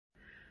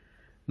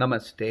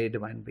Namaste,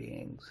 divine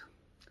beings.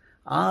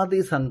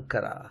 Adi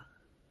Sankara,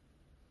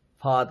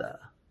 father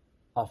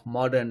of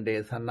modern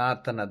day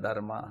Sanatana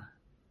Dharma,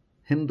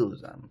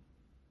 Hinduism,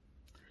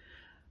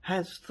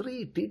 has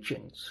three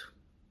teachings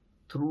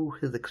through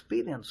his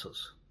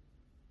experiences.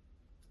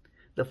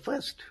 The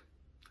first,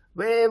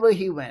 wherever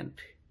he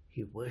went,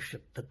 he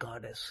worshipped the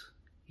goddess.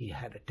 He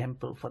had a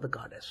temple for the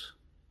goddess.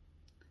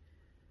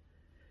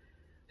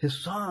 His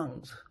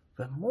songs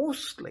were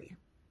mostly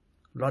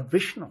Lord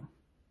Vishnu.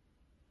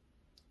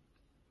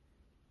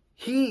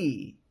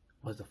 He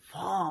was the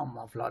form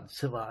of Lord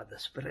Shiva, the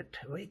spirit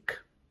awake.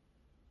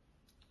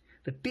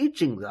 The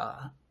teachings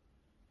are,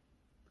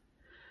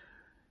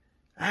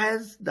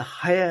 as the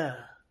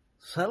higher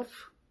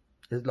self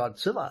is Lord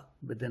Shiva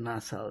within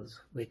ourselves,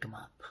 wake him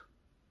up.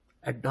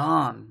 At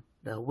dawn,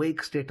 the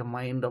awake state of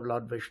mind of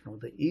Lord Vishnu,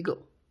 the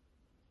ego.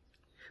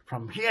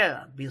 From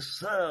here, be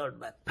served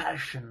by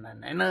passion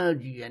and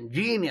energy and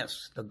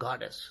genius, the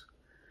goddess.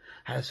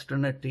 As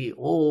Trinity,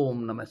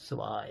 Om Namah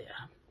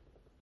Shivaya.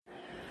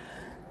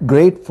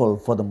 Grateful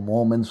for the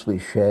moments we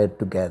shared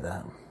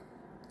together.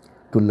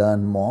 To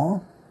learn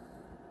more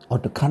or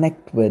to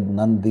connect with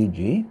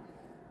Nandiji,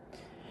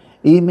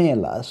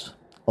 email us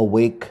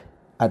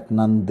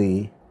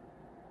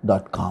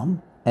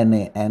awake@nandhi.com,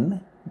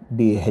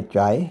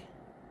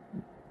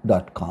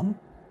 NANDHI.com,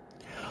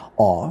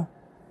 or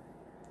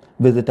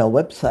visit our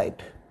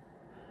website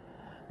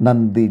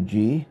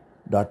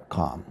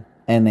nandhiji.com,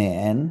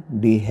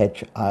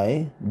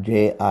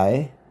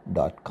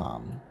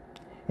 NANDHIJI.com.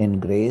 In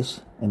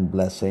grace and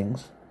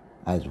blessings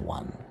as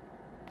one.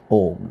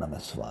 Om Namah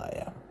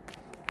Shivaya.